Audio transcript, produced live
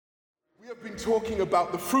Been talking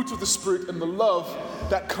about the fruit of the Spirit and the love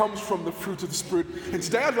that comes from the fruit of the Spirit. And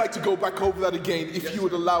today I'd like to go back over that again, if you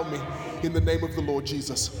would allow me, in the name of the Lord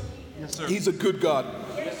Jesus. Yes, sir. He's a good God.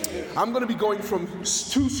 I'm going to be going from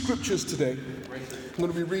two scriptures today. I'm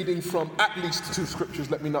going to be reading from at least two scriptures.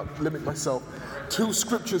 Let me not limit myself. Two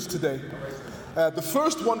scriptures today. The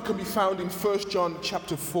first one can be found in 1 John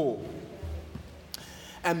chapter 4.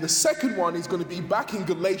 And the second one is going to be back in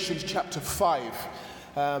Galatians chapter 5.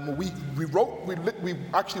 We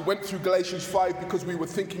actually went through Galatians 5 because we were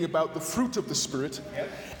thinking about the fruit of the Spirit.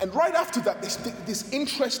 And right after that, this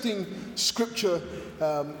interesting scripture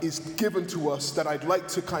is given to us that I'd like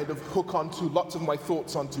to kind of hook onto lots of my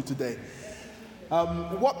thoughts onto today.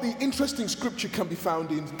 What the interesting scripture can be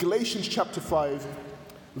found in Galatians chapter 5,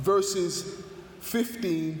 verses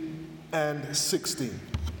 15 and 16.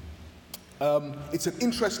 It's an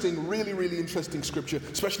interesting, really interesting scripture,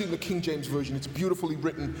 especially in the King James Version. It's beautifully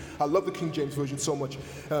written. I love the King James Version so much.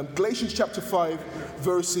 Galatians chapter 5,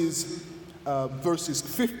 verses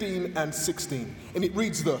 15 and 16. And it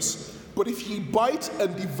reads thus: "But if ye bite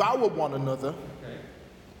and devour one another,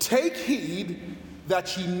 take heed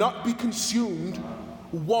that ye not be consumed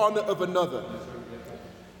one of another.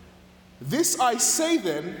 This I say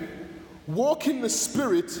then, walk in the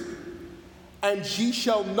Spirit, and ye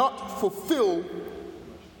shall not fulfill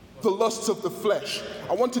the lusts of the flesh."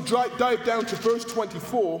 I want to dive down to verse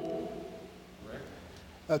 24,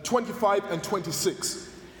 25 and 26.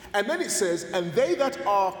 And then it says, "And they that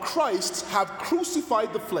are Christ's have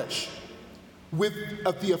crucified the flesh with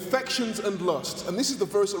the affections and lusts." And this is the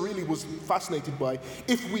verse I really was fascinated by.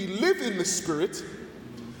 "If we live in the Spirit,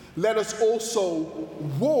 let us also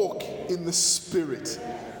walk in the Spirit."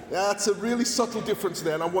 That's a really subtle difference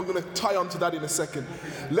there, and I'm going to tie on to that in a second.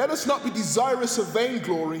 "Let us not be desirous of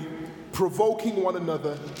vainglory, provoking one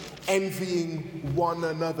another, envying one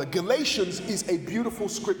another." Galatians is a beautiful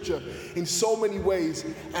scripture in so many ways,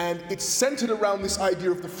 and it's centered around this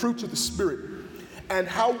idea of the fruit of the Spirit and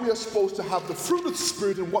how we are supposed to have the fruit of the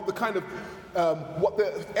Spirit and what the kind of what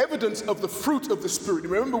the evidence of the fruit of the Spirit.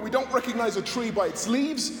 Remember, we don't recognize a tree by its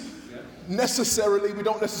leaves. Necessarily, we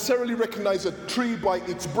don't necessarily recognize a tree by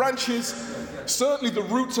its branches. Certainly the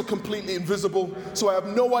roots are completely invisible, so I have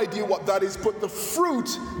no idea what that is, but the fruit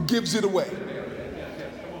gives it away.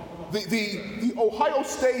 The Ohio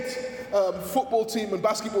State football team and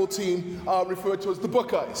basketball team are referred to as the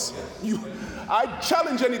Buckeyes. I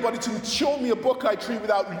challenge anybody to show me a Buckeye tree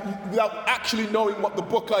without actually knowing what the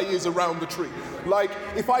Buckeye is around the tree. Like,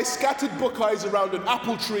 if I scattered Buckeyes around an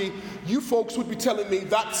apple tree, you folks would be telling me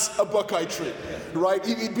that's a Buckeye tree, right?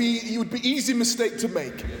 It would be easy mistake to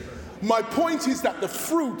make. My point is that the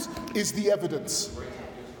fruit is the evidence.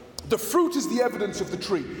 The fruit is the evidence of the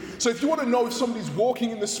tree. So if you want to know if somebody's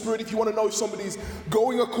walking in the Spirit, if you want to know if somebody's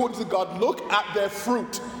going according to God, look at their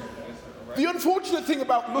fruit. The unfortunate thing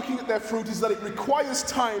about looking at their fruit is that it requires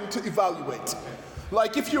time to evaluate.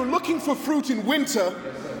 Like, if you're looking for fruit in winter,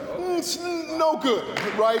 it's no good,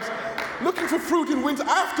 right? Looking for fruit in winter,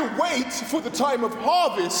 I have to wait for the time of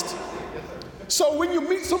harvest. So when you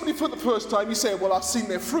meet somebody for the first time, you say, well, I've seen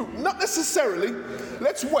their fruit. Not necessarily.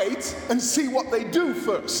 Let's wait and see what they do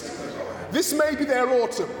first. This may be their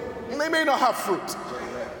autumn. They may not have fruit.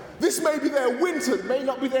 This may be their winter. It may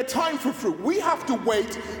not be their time for fruit. We have to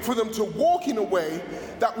wait for them to walk in a way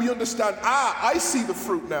that we understand, I see the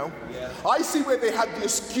fruit now. I see where they had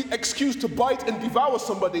the excuse to bite and devour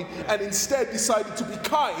somebody and instead decided to be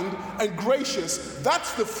kind and gracious.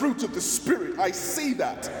 That's the fruit of the Spirit. I see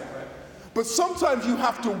that. But sometimes you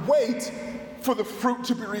have to wait for the fruit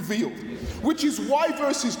to be revealed, which is why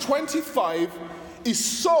verses 25 is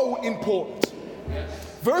so important.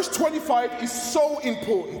 Verse 25 is so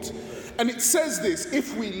important. And it says this: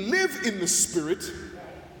 "If we live in the Spirit,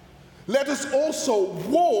 let us also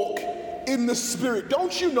walk in the Spirit."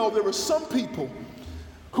 Don't you know there are some people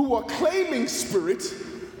who are claiming Spirit,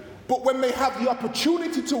 but when they have the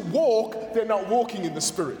opportunity to walk, they're not walking in the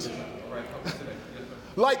Spirit.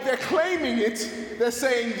 Like, they're claiming it, they're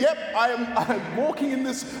saying, yep, I am walking in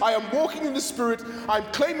this, I am walking in the Spirit, I'm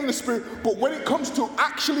claiming the Spirit, but when it comes to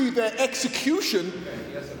actually their execution,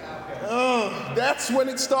 that's when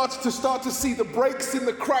it starts to see the breaks in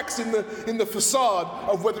the cracks in the facade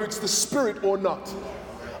of whether it's the Spirit or not.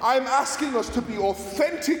 I'm asking us to be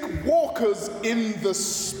authentic walkers in the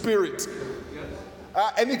Spirit.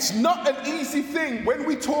 And it's not an easy thing. When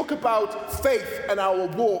we talk about faith and our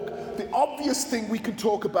walk, the obvious thing we can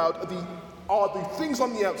talk about are the things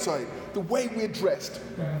on the outside, the way we're dressed,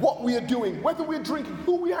 what we are doing, whether we're drinking,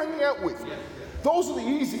 who we're hanging out with. Those are the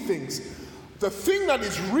easy things. The thing that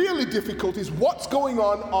is really difficult is what's going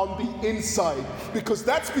on the inside, because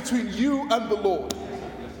that's between you and the Lord.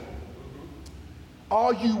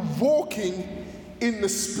 Are you walking in the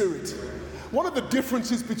Spirit? One of the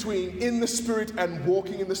differences between in the Spirit and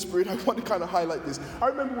walking in the Spirit, I want to kind of highlight this. I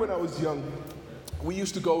remember when I was young, we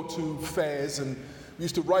used to go to fairs and we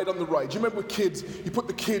used to ride on the ride. You remember kids, you put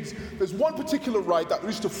the kids, there's one particular ride that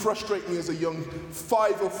used to frustrate me as a young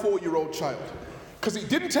 5 or 4-year-old child. Because it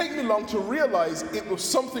didn't take me long to realize it was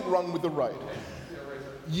something wrong with the ride.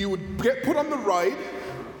 You would get put on the ride,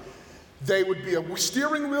 there would be a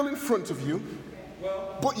steering wheel in front of you,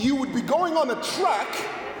 but you would be going on a track,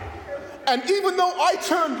 and even though I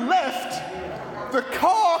turned left, the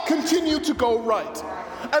car continued to go right.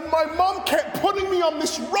 And my mom kept putting me on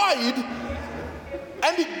this ride,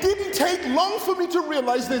 and it didn't take long for me to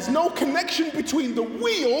realize there's no connection between the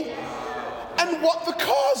wheel and what the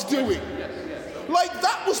car's doing. Like,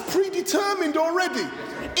 that was predetermined already.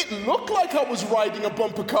 It looked like I was riding a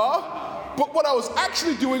bumper car, but what I was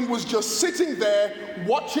actually doing was just sitting there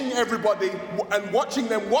watching everybody and watching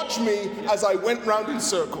them watch me as I went round in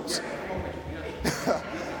circles.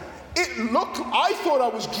 I thought I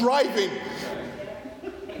was driving.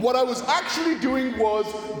 What I was actually doing was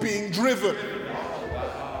being driven.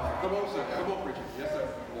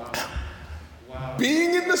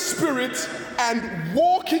 Being in the Spirit and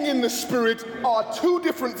walking in the Spirit are two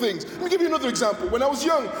different things. Let me give you another example. When I was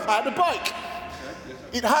young, I had a bike.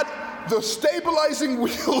 It had the stabilizing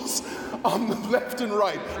wheels on the left and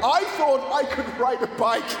right. I thought I could ride a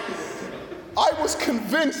bike. I was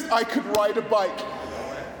convinced I could ride a bike.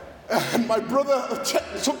 And my brother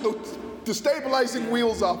took the stabilizing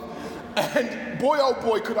wheels off, and boy oh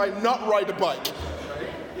boy could I not ride a bike.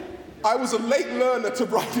 I was a late learner to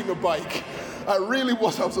riding a bike. I really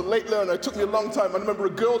was. I was a late learner. It took me a long time. I remember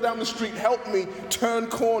a girl down the street helped me turn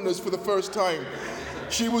corners for the first time.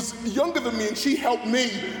 She was younger than me and she helped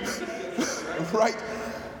me, right?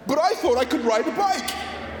 But I thought I could ride a bike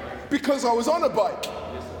because I was on a bike.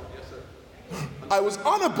 I was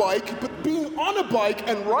on a bike, but being on a bike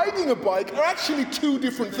and riding a bike are actually two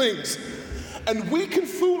different things. And we can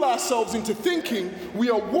fool ourselves into thinking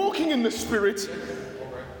we are walking in the Spirit,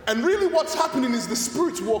 and really what's happening is the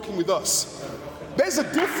Spirit's walking with us. There's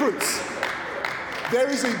a difference. There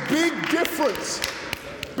is a big difference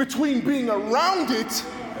between being around it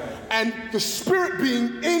and the Spirit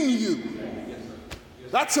being in you.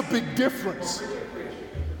 That's a big difference.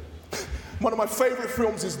 One of my favorite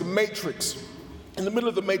films is The Matrix. In the middle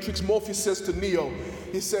of The Matrix, Morpheus says to Neo,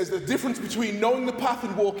 he says, the difference between knowing the path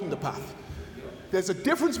and walking the path. There's a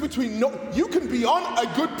difference between, you can be on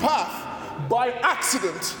a good path by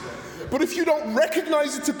accident, but if you don't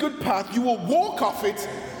recognize it's a good path, you will walk off it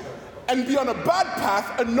and be on a bad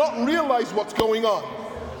path and not realize what's going on.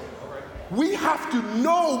 We have to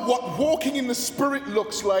know what walking in the Spirit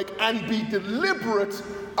looks like and be deliberate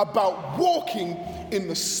about walking in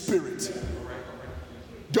the Spirit.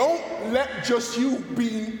 Don't let just you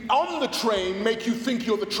being on the train make you think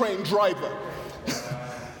you're the train driver.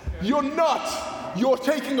 You're not. You're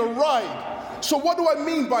taking a ride. So what do I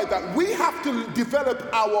mean by that? We have to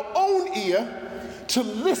develop our own ear to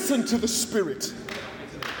listen to the Spirit.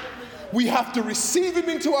 We have to receive Him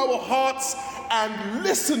into our hearts and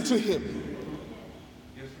listen to Him.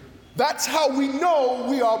 That's how we know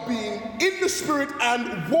we are being in the Spirit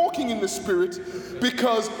and walking in the Spirit,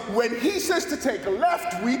 because when He says to take a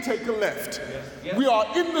left, we take a left. We are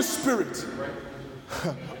in the Spirit.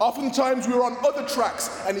 Oftentimes we're on other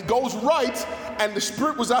tracks and it goes right and the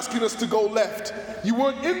Spirit was asking us to go left. You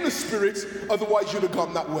weren't in the Spirit, otherwise you'd have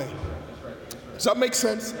gone that way. Does that make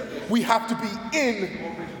sense? We have to be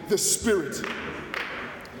in the Spirit.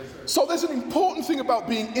 So there's an important thing about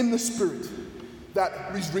being in the Spirit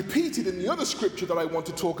that is repeated in the other scripture that I want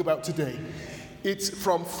to talk about today. It's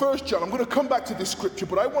from 1 John. I'm going to come back to this scripture,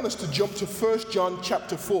 but I want us to jump to 1 John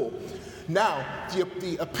chapter 4. Now,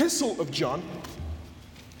 the epistle of John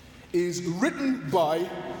is written by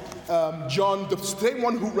John, the same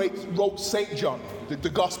one who wrote St. John, the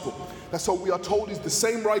gospel. That's what we are told is the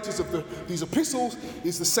same writers of these epistles,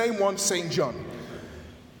 is the same one, St. John.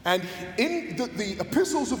 And in the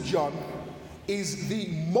epistles of John is the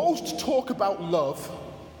most talk about love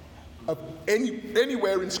of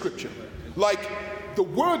anywhere in Scripture. Like, the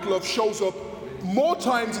word love shows up more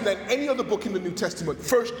times than any other book in the New Testament,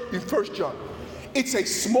 in 1 John. It's a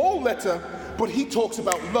small letter, but he talks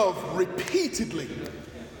about love repeatedly.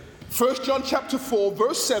 1 John chapter 4,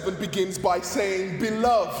 verse 7 begins by saying,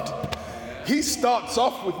 beloved. He starts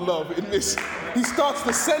off with love in this. He starts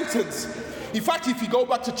the sentence. In fact, if you go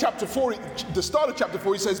back to chapter 4, the start of chapter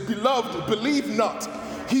 4, he says, beloved, believe not.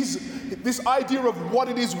 He's this idea of what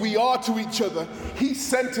it is we are to each other, he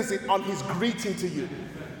centers it on his greeting to you.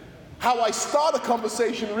 How I start a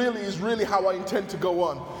conversation is really how I intend to go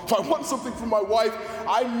on. If I want something from my wife,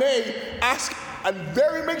 I may ask and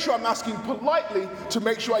make sure I'm asking politely to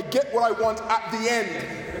make sure I get what I want at the end.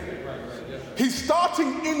 He's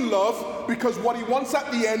starting in love because what he wants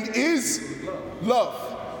at the end is love,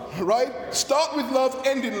 right? Start with love,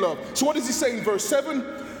 end in love. So what does he say in verse 7?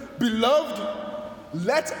 Beloved,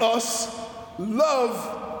 let us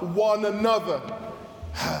love one another.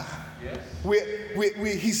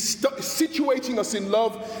 He's situating us in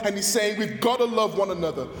love, and he's saying we've got to love one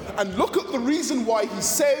another. And look at the reason why he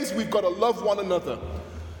says we've got to love one another.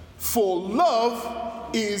 For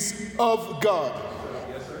love is of God.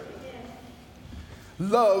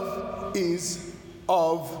 Love is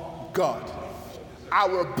of God.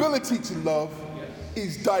 Our ability to love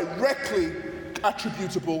is directly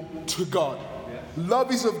attributable to God.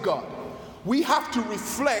 Love is of God. We have to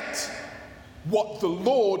reflect what the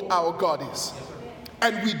Lord our God is.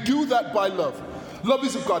 And we do that by love. Love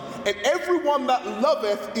is of God. And everyone that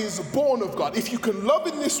loveth is born of God. If you can love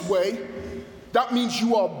in this way, that means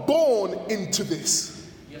you are born into this.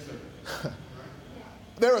 Yes, sir.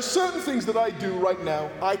 There are certain things that I do right now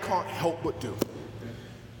I can't help but do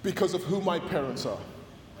because of who my parents are.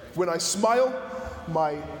 When I smile,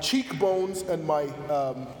 my cheekbones and my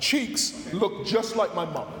cheeks look just like my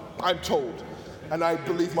mom, I'm told. And I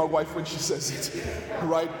believe my wife when she says it,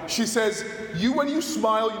 right? She says, when you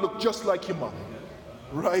smile, you look just like your mom,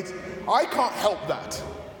 right? I can't help that.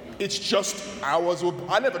 It's just ours.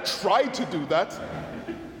 I never tried to do that.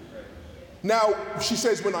 Now, she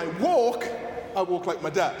says, when I walk like my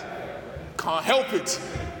dad. Can't help it.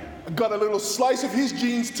 I got a little slice of his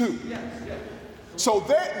genes too. So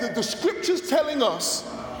the scripture's telling us,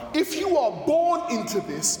 if you are born into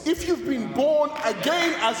this, if you've been born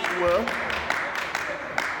again, as it were,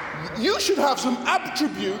 you should have some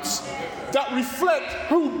attributes that reflect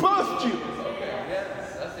who birthed you.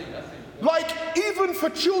 Like even for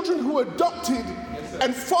children who are adopted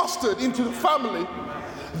and fostered into the family,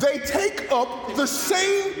 they take up the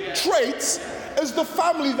same traits as the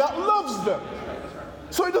family that loves them.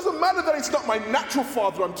 So it doesn't matter that it's not my natural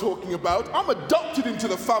father I'm talking about. I'm adopted into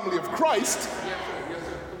the family of Christ.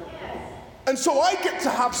 And so I get to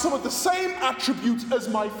have some of the same attributes as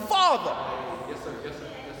my father.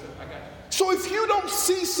 So if you don't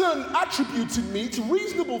see certain attributes in me, it's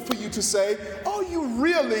reasonable for you to say, are you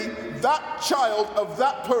really that child of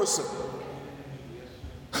that person?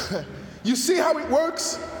 You see how it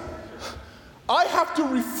works? I have to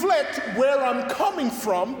reflect where I'm coming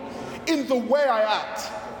from in the way I act.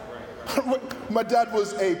 My dad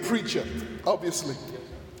was a preacher, obviously.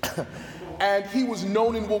 And he was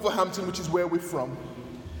known in Wolverhampton, which is where we're from.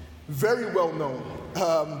 Very well known.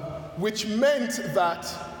 Which meant that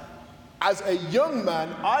as a young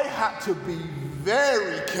man, I had to be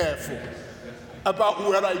very careful about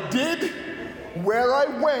what I did, where I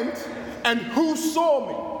went, and who saw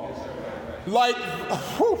me. Like,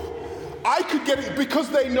 I could get it because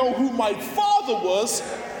they know who my father was.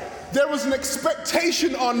 There was an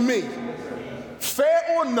expectation on me. Fair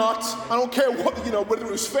or not, I don't care what, whether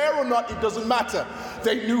it was fair or not, it doesn't matter.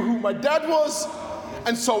 They knew who my dad was,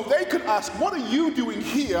 and so they could ask, what are you doing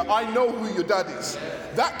here? I know who your dad is.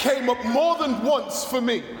 That came up more than once for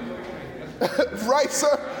me. Right,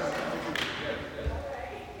 sir?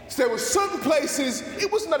 So there were certain places,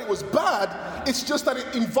 it wasn't that it was bad, it's just that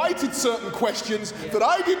it invited certain questions that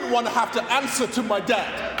I didn't want to have to answer to my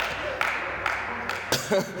dad.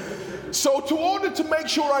 So in order to make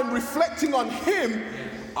sure I'm reflecting on him,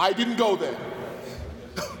 I didn't go there.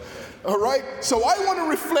 All right? So I want to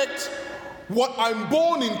reflect what I'm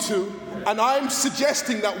born into, and I'm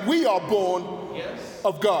suggesting that we are born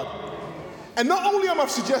of God. And not only am I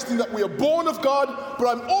suggesting that we are born of God, but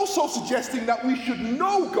I'm also suggesting that we should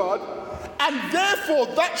know God, and therefore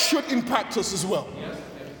that should impact us as well.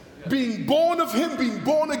 Being born of him, being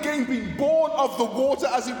born again, being born of the water,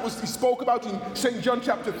 as he spoke about in St. John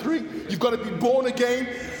chapter 3. You've got to be born again.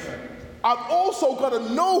 I've also got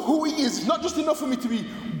to know who he is. It's not just enough for me to be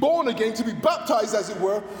born again, to be baptized, as it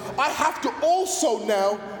were. I have to also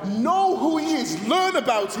now know who he is, learn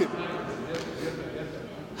about him.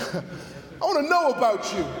 I want to know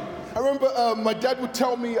about you. I remember my dad would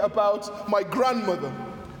tell me about my grandmother.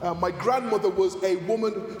 My grandmother was a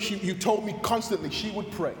woman, you told me constantly, she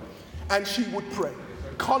would pray. And she would pray.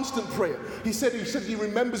 Constant prayer. He said he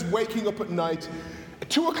remembers waking up at night, at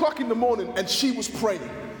 2 o'clock in the morning, and she was praying.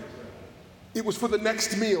 It was for the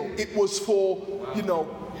next meal. It was for,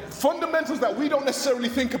 fundamentals that we don't necessarily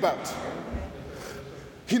think about.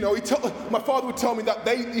 You know, my father would tell me that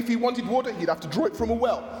if he wanted water, he'd have to draw it from a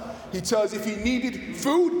well. He tells if he needed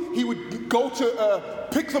food, he would go to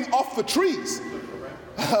pick them off the trees.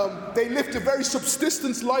 They lived a very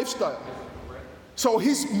subsistence lifestyle. So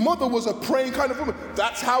his mother was a praying kind of woman.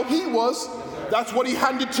 That's how he was. That's what he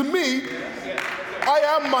handed to me. I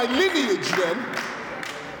am my lineage then.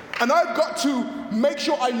 And I've got to make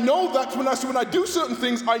sure I know that when I do certain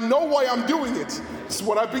things, I know why I'm doing it. It's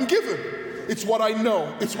what I've been given. It's what I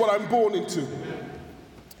know. It's what I'm born into.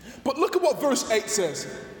 But look at what verse 8 says.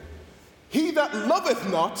 He that loveth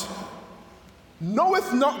not,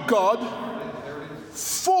 knoweth not God,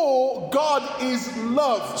 for God is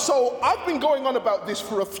love. So I've been going on about this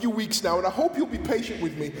for a few weeks now, and I hope you'll be patient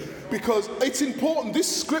with me, because it's important. This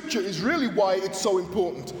scripture is really why it's so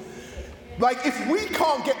important. Like, if we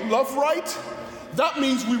can't get love right, that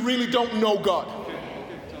means we really don't know God.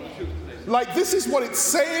 Like, this is what it's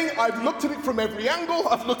saying. I've looked at it from every angle.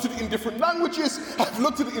 I've looked at it in different languages. I've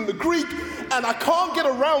looked at it in the Greek, and I can't get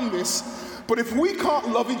around this. But if we can't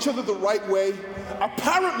love each other the right way,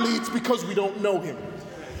 apparently it's because we don't know him.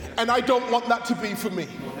 And I don't want that to be for me.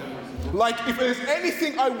 Like, if there's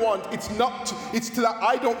anything I want, it's to that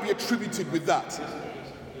I don't be attributed with that.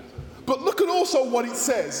 But look at also what it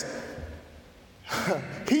says.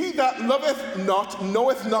 He that loveth not,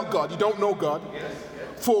 knoweth not God. You don't know God.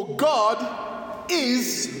 For God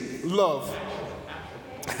is love.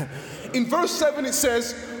 In verse 7 it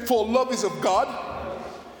says, for love is of God.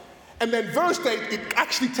 And then verse 8, it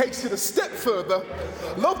actually takes it a step further.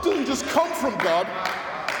 Love doesn't just come from God.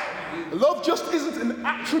 Love just isn't an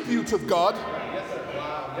attribute of God.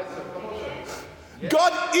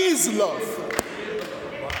 God is love.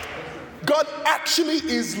 God actually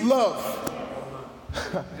is love.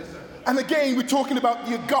 And again, we're talking about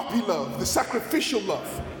the agape love, the sacrificial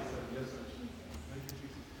love.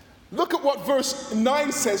 Look at what verse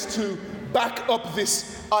 9 says to back up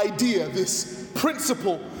this idea, this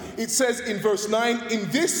principle. It says in verse 9, in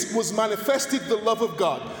this was manifested the love of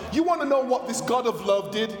God. You want to know what this God of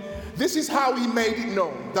love did? This is how he made it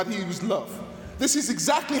known that he was love. This is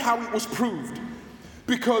exactly how it was proved.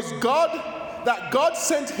 Because God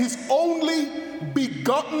sent his only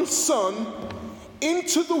begotten Son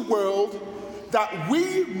into the world that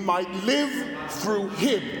we might live through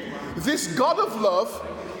him. This God of love,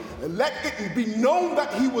 let it be known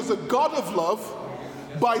that he was a God of love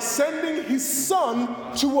by sending his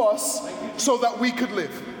Son to us so that we could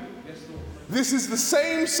live. This is the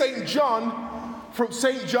same St. John from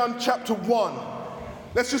St. John chapter 1.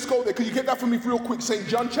 Let's just go there. Can you get that for me real quick? St.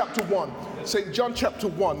 John chapter 1. St. John chapter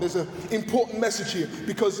 1. There's an important message here,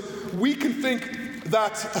 because we can think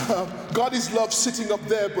that God is love sitting up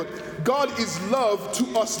there, but God is love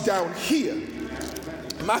to us down here.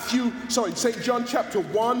 St. John chapter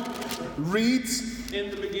 1 reads, in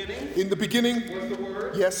the beginning was the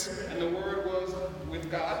Word. Yes. And the Word was with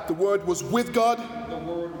God. The Word was with God. The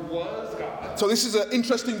Word was God. So this is an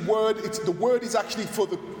interesting word. The word is actually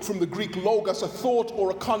from the Greek logos, a thought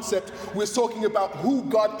or a concept. We're talking about who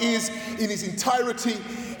God is in his entirety.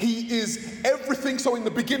 He is everything. So in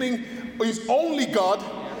the beginning is only God.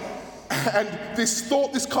 And this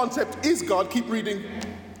thought, this concept is God. Keep reading.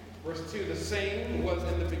 Verse 2, the same was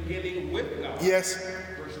in the beginning with God. Yes.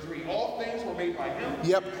 Verse 3, all things were made by him.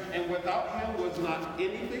 Yep. And without him was not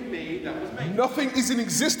anything made that was made. Nothing is in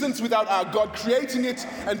existence without our God creating it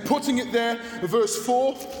and putting it there. Verse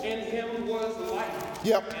 4. In him was life.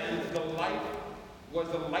 Yep. And the life was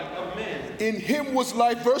the light of men. In him was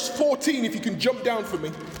life. Verse 14, if you can jump down for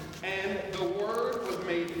me. And the Word was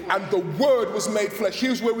made flesh. And the Word was made flesh.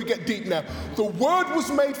 Here's where we get deep now. The Word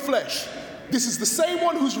was made flesh. This is the same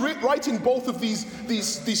one who's writing both of these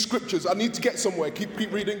scriptures. I need to get somewhere. Keep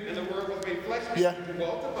reading. And the Word was made flesh. Yeah. And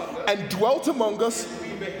dwelt among us. And dwelt among us.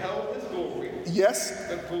 We beheld his glory. Yes.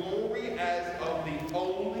 The glory as of the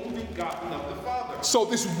only begotten of the Father. So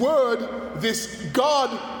this Word, this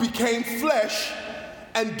God became flesh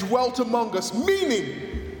and dwelt among us.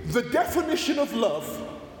 Meaning, the definition of love,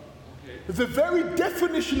 the very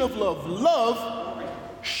definition of love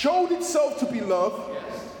showed itself to be love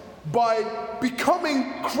by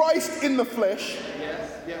becoming Christ in the flesh.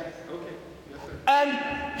 Yes, okay. Yes, sir.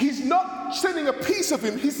 And he's not sending a piece of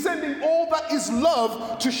him, he's sending all that is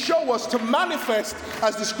love to show us, to manifest,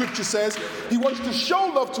 as the scripture says. He wants to show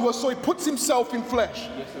love to us, so he puts himself in flesh.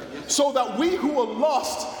 Yes, sir. Yes, so that we who are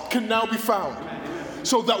lost can now be found.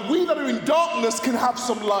 So that we that are in darkness can have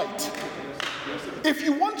some light. If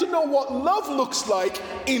you want to know what love looks like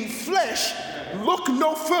in flesh, look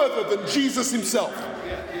no further than Jesus himself.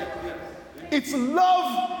 It's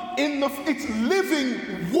love it's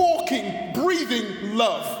living, walking, breathing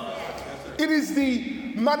love. It is the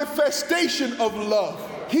manifestation of love.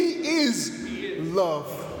 He is love.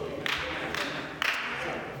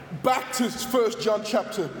 Back to 1 John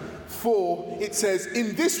chapter 4, it says,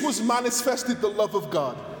 "In this was manifested the love of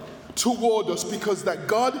God toward us, because that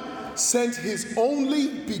God sent his only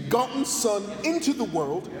begotten Son into the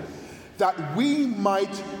world, that we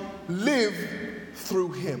might live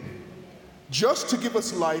through him." Just to give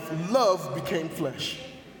us life, love became flesh.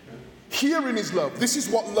 Herein is love. This is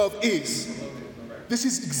what love is. This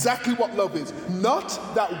is exactly what love is.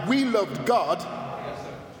 Not that we loved God.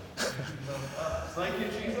 Thank you,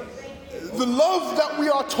 Jesus. The love that we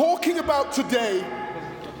are talking about today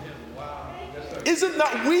isn't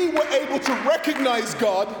that we were able to recognize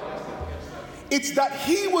God. It's that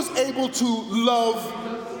he was able to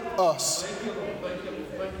love us.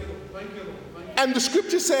 And the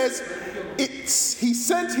scripture says he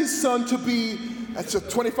sent his Son to be, that's a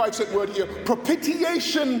 25-cent word here,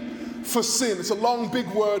 propitiation for sin. It's a long, big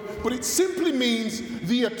word, but it simply means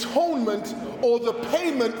the atonement or the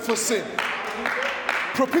payment for sin.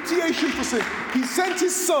 Propitiation for sin. He sent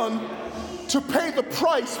his Son to pay the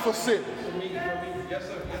price for sin.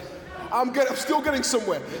 I'm still getting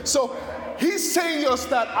somewhere. So he's saying to us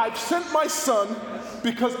that I've sent my Son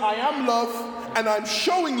because I am love, and I'm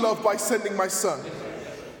showing love by sending my Son.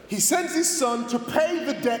 He sends his Son to pay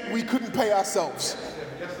the debt we couldn't pay ourselves.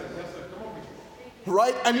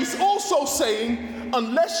 Right? And he's also saying,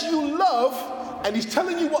 unless you love, and he's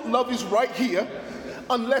telling you what love is right here,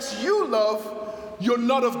 unless you love, you're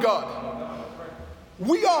not of God.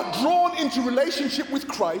 We are drawn into relationship with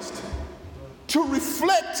Christ to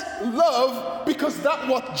reflect love, because that's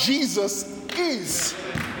what Jesus is.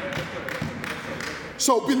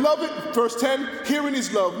 So, beloved, verse 10, herein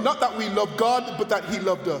is love, not that we love God, but that he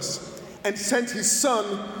loved us and sent his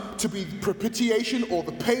Son to be propitiation or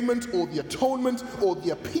the payment or the atonement or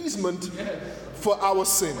the appeasement for our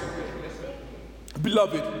sin.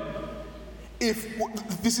 Beloved,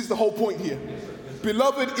 this is the whole point here.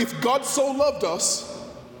 Beloved, if God so loved us,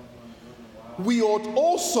 we ought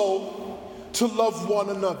also to love one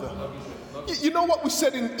another. You know what we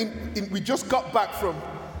said we just got back from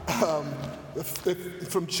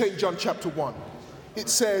St. John chapter 1. It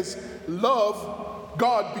says, love,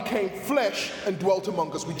 God became flesh and dwelt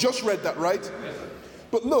among us. We just read that, right?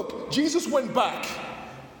 But look, Jesus went back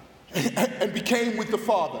and became with the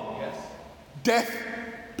Father. Death,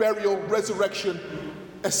 burial, resurrection,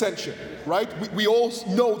 ascension, right? We all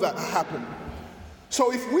know that happened.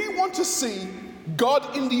 So if we want to see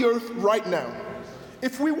God in the earth right now,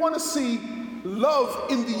 if we want to see love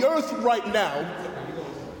in the earth right now,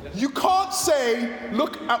 you can't say,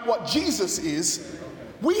 look at what Jesus is.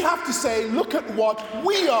 We have to say, look at what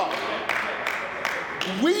we are.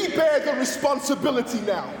 We bear the responsibility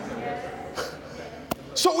now.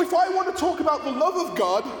 So if I want to talk about the love of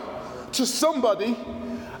God to somebody,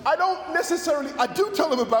 I do tell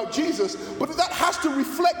them about Jesus, but that has to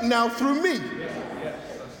reflect now through me.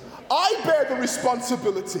 I bear the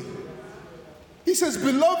responsibility. He says,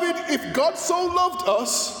 beloved, if God so loved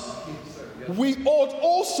us, we ought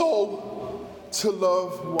also to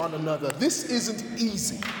love one another. This isn't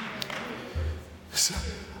easy.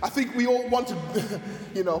 I think we all want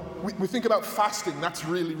to, we think about fasting. That's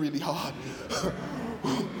really, really hard.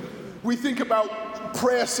 We think about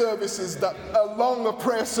prayer services, that a longer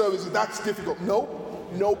prayer services, that's difficult.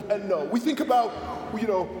 Nope, and no. We think about,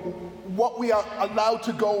 what we are allowed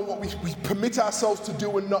to go and what we permit ourselves to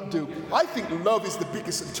do and not do. I think love is the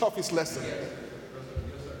biggest and toughest lesson.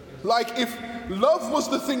 Like, if love was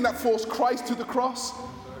the thing that forced Christ to the cross,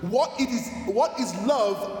 what is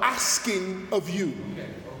love asking of you?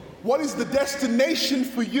 What is the destination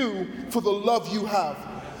for you for the love you have?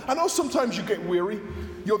 I know sometimes you get weary.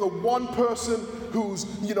 You're the one person who's,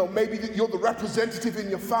 maybe you're the representative in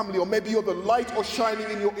your family, or maybe you're the light or shining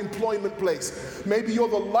in your employment place. Maybe you're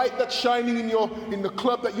the light that's shining in the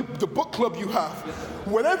club the book club you have.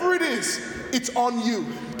 Whatever it is, it's on you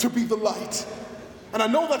to be the light. And I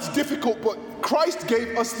know that's difficult, but Christ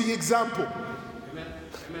gave us the example.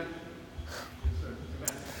 Amen.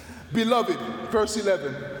 Beloved, verse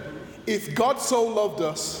 11, if God so loved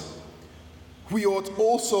us, we ought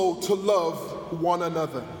also to love one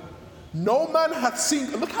another. No man hath seen,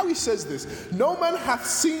 look how he says this, no man hath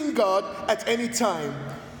seen God at any time.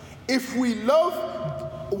 If we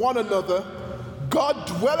love one another, God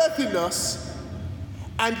dwelleth in us,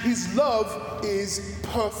 and his love is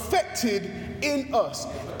perfected in us.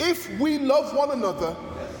 If we love one another,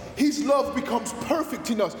 his love becomes perfect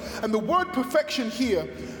in us. And the word perfection here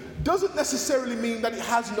doesn't necessarily mean that it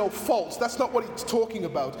has no faults. That's not what it's talking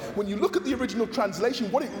about. When you look at the original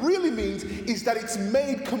translation, what it really means is that it's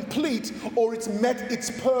made complete, or it's met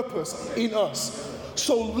its purpose in us.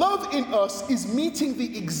 So love in us is meeting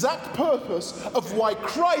the exact purpose of why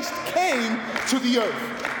Christ came to the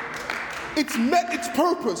earth. It's met its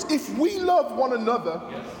purpose. If we love one another,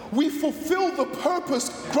 we fulfill the purpose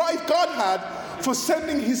God had for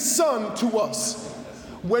sending his son to us.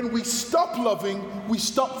 When we stop loving, we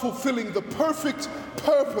stop fulfilling the perfect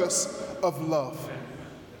purpose of love.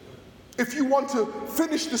 If you want to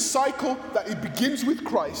finish the cycle that it begins with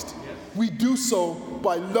Christ, we do so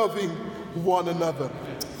by loving one another.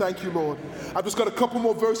 Thank you, Lord. I've just got a couple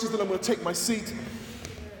more verses, then I'm going to take my seat.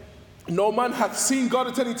 No man hath seen God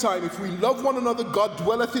at any time. If we love one another, God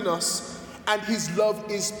dwelleth in us, and his love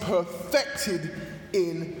is perfected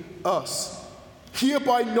in us.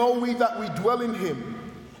 Hereby know we that we dwell in him,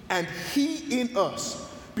 and he in us,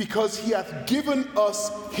 because he hath given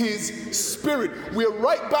us his Spirit. We're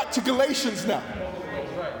right back to Galatians now.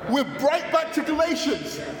 We're right back to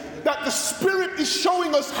Galatians. That the Spirit is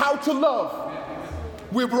showing us how to love.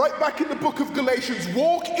 We're right back in the book of Galatians.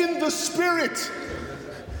 Walk in the Spirit.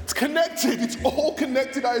 It's connected. It's all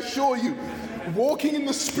connected, I assure you. Walking in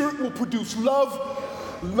the Spirit will produce love.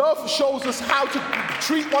 Love shows us how to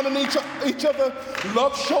treat one another, each other.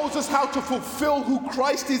 Love shows us how to fulfill who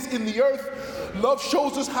Christ is in the earth. Love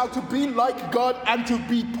shows us how to be like God and to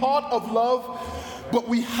be part of love. But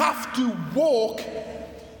we have to walk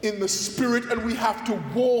in the Spirit, and we have to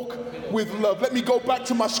walk with love. Let me go back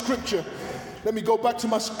to my scripture. Let me go back to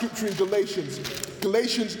my scripture in Galatians.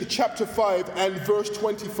 Galatians chapter 5 and verse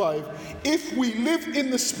 25. If we live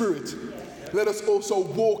in the Spirit, let us also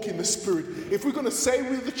walk in the Spirit. If we're going to say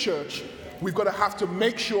we're the church, we've got to have to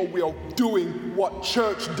make sure we are doing what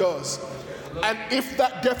church does. And if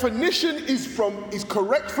that definition is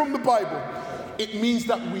correct from the Bible, it means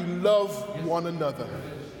that we love one another.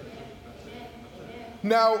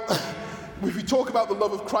 Now, if we talk about the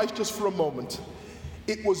love of Christ just for a moment,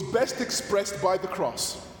 it was best expressed by the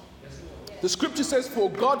cross. The scripture says, "For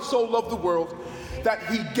God so loved the world that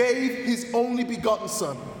he gave his only begotten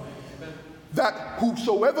Son, that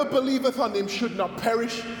whosoever believeth on him should not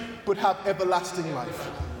perish, but have everlasting life."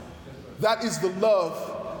 That is the love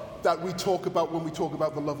that we talk about when we talk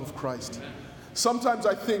about the love of Christ. Sometimes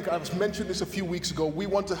I think, I've mentioned this a few weeks ago, we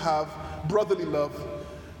want to have brotherly love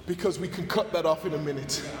because we can cut that off in a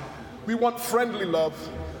minute. We want friendly love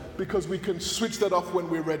because we can switch that off when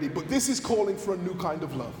we're ready. But this is calling for a new kind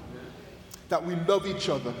of love. That we love each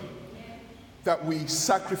other. That we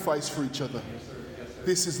sacrifice for each other.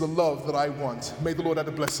 This is the love that I want. May the Lord add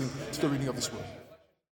a blessing to the reading of this word.